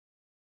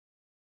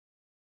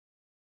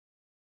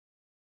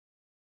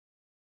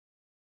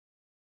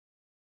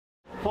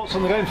Thoughts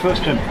on the game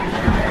first, Jim?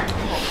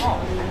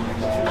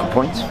 Good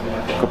point.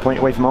 Good point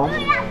away from home.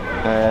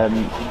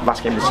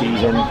 Last game of the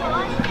season.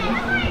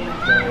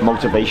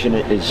 Motivation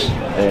is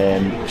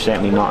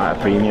certainly not at a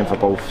premium for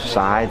both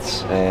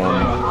sides.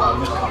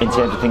 In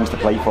terms of things to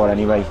play for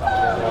anyway,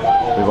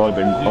 we've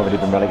already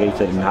been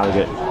relegated and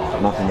Harrogate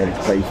nothing really to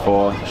play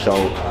for. So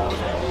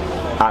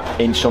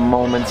in some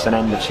moments an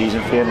end of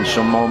season feel in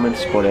some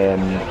moments, but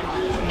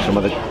some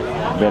of the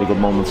really good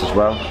moments as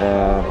well.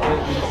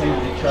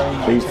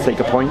 Pleased to take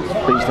a point,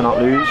 pleased to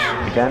not lose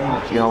again.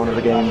 You know,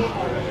 another game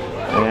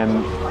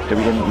that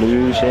we didn't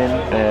lose in.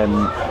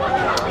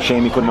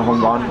 Shame he couldn't have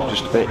hung on,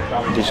 just a bit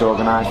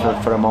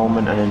disorganised for a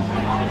moment, and then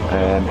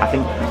I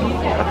think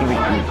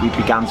we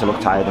began to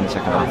look tired in the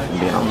second half, and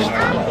being honest.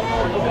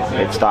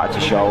 It started to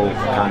show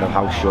kind of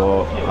how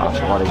short our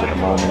squad is at the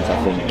moment,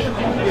 I think,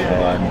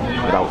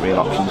 without real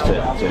options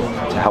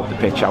to help the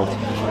pitch out.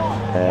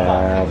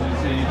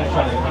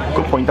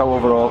 Good point though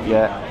overall,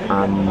 yeah,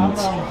 and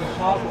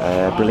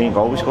brilliant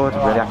goal we scored.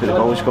 Really happy with the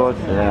goal we scored.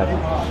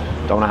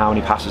 Don't know how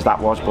many passes that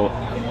was, but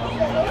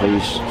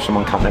please,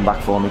 someone count them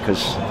back for me,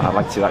 because I'd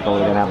like to see that goal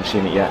again. I haven't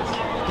seen it yet.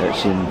 It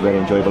seemed very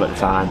enjoyable at the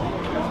time,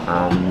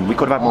 and we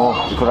could have had more.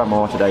 We could have had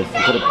more today.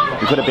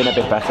 We could have been a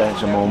bit better in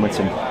some moments,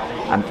 and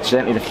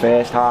certainly the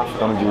first half. I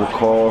don't know if you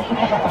recall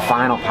the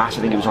final pass.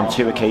 I think it was on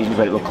 2 occasions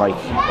where it looked like,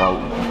 well,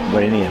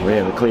 we're in here,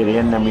 we're clearly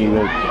in. Then we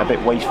were a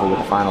bit wasteful with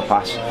the final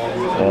pass,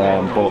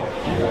 but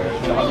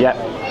yeah.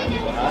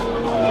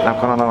 I've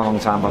gone on a long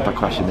time about that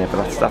question there,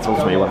 but that's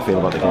ultimately what I feel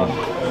about the game.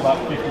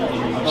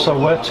 So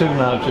where to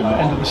now, Jim?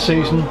 End of the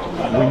season,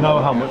 we know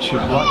how much you'd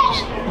like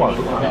to... Well,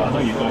 I know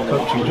you've got a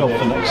coaching job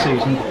for next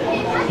season.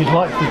 You'd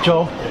like the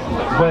job.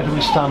 Where do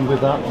we stand with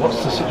that?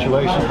 What's the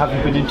situation? Have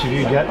you been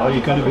interviewed yet? Are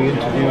you going to be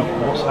interviewed?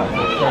 What's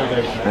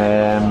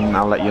happening?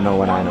 I'll let you know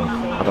when I know.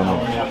 I don't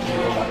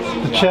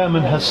know. The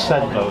chairman has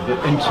said, though,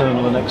 that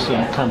internal and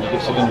external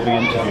candidates are going to be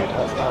interviewed.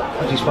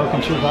 Has he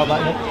spoken to you about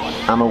that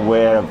yet? I'm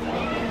aware of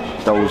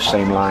those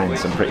same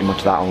lines, and pretty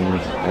much that only.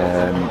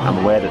 I'm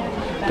aware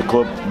that the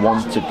club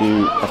want to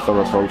do a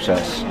thorough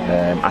process.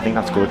 I think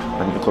that's good. I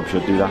think the club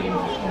should do that.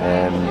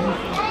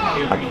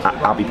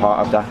 I'll be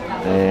part of that.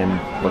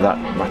 Whether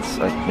that's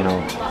you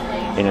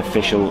know, in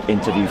official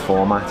interview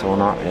format or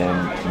not,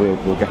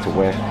 we'll get to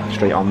work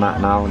straight on that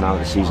now that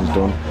the season's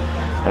done.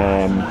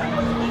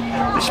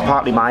 It's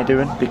partly my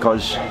doing,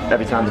 because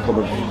every time the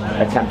club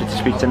have attempted to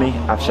speak to me,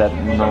 I've said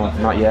no,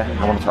 not yet.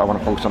 I want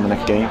to focus on the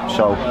next game.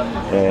 So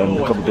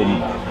the club have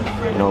been,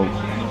 you know,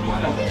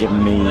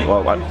 giving me,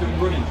 well,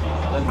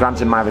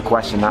 granting my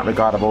request in that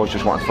regard. I've always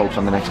just wanted to focus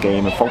on the next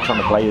game and focus on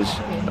the players.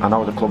 I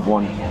know the club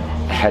want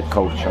a head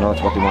coach. I know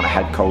that's what they want, a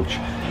head coach,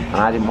 and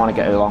I didn't want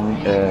to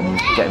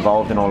get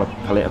involved in all the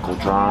political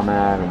drama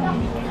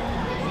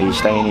and he's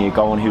staying here,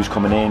 going, who's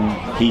coming in.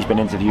 He's been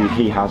interviewed,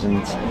 he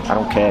hasn't. I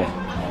don't care.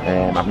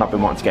 I've not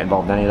been wanting to get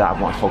involved in any of that. I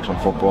want to focus on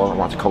football. I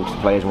want to coach the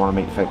players. I want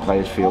to make the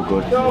players feel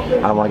good.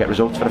 And I want to get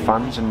results for the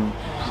fans. And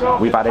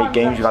we've had 8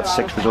 games. We've had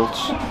 6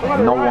 results.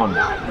 No one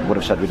would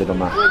have said we'd have done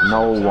that.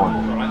 No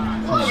one.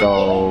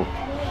 So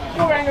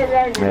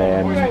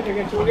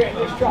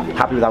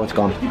happy with how it's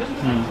gone.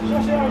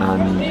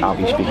 And I'll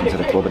be speaking to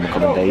the club in the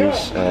coming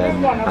days.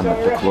 And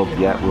the club,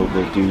 yeah, will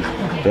do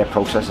their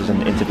processes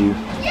and interview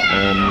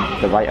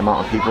the right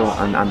amount of people,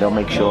 and they'll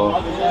make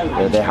sure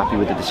they're happy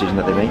with the decision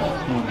that they make.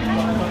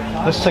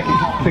 Let's take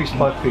it piece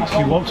by piece.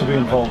 You want to be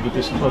involved with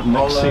this club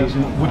next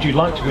season. Would you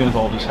like to be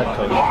involved as head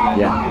coach?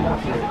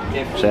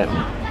 Yeah,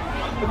 certainly.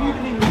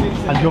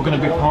 And you're going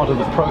to be part of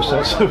the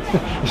process.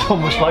 It's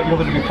almost like you're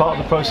going to be part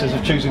of the process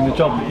of choosing the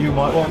job that you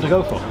might want to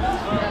go for.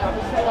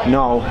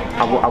 No,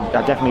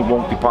 I definitely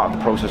won't be part of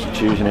the process of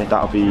choosing it.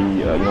 That'll be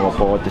you know, a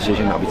board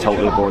decision. That'll be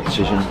totally a board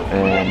decision.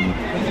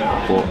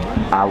 But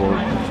I will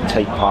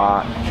take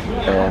part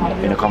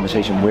in a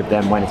conversation with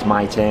them when it's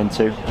my turn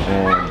to.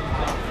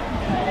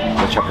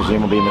 Which I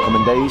presume will be in the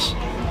coming days.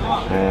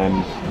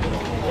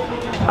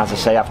 As I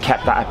say, I've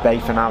kept that at bay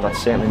for now. That's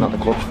certainly not the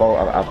club's fault.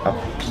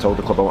 I've told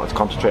the club I want to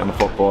concentrate on the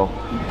football,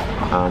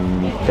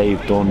 and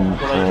they've done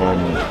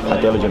a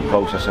diligent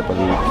process, I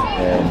believe,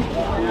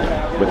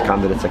 with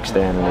candidates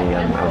externally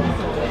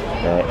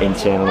and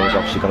internally. It's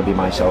obviously going to be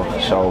myself.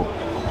 So,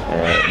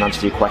 in answer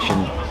to your question,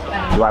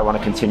 do I want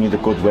to continue the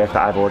good work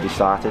that I've already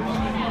started?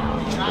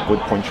 The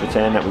good punch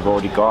return that we've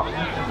already got,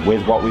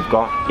 with what we've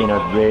got in a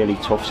really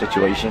tough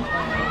situation,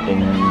 in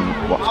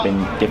what's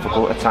been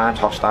difficult at times,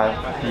 hostile.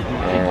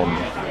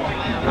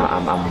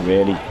 I'm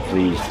really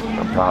pleased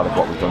and proud of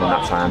what we've done in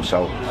that time,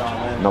 so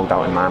no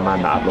doubt in my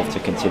mind that I'd love to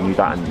continue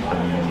that and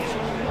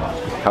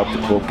help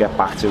the club get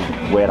back to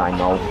where I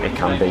know it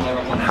can be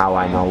and how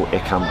I know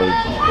it can be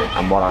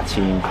and what our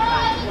team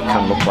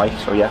can look like,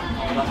 so yeah.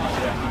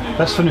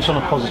 Let's finish on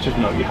a positive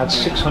note. You had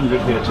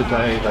 600 here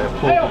today, they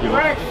applauded you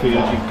off the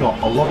field. You've got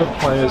a lot of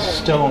players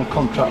still on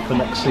contract for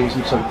next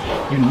season, so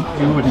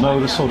you would know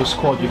the sort of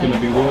squad you're going to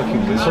be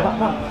working with. So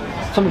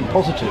that's something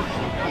positive.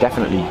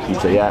 Definitely,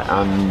 Peter, yeah,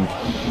 and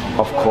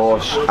of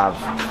course I've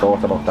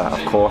thought about that.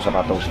 Of course I've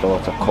had those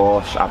thoughts. Of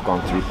course I've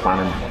gone through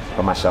planning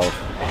for myself.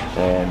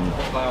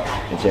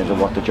 in terms of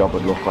what the job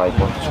would look like,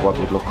 what the squad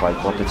would look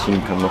like, what the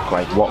team can look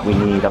like, what we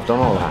need. I've done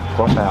all that, of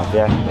course I have,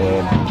 yeah.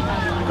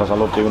 Because I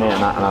love doing it,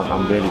 and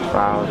I'm really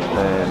proud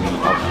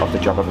of the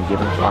job I've been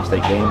given for the last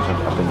 8 games.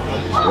 I've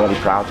been really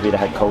proud to be the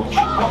head coach.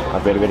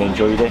 I've really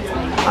enjoyed it,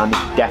 and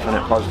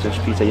definite positives,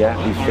 Peter. Yeah,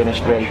 we've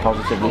finished really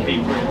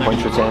positively.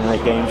 Points returned in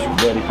 8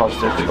 games, really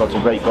positive. We've got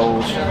some great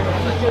goals.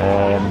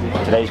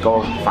 Today's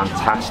goal,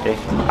 fantastic.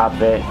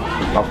 Advert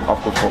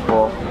of good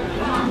football.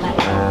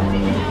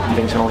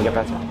 Things can only get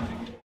better.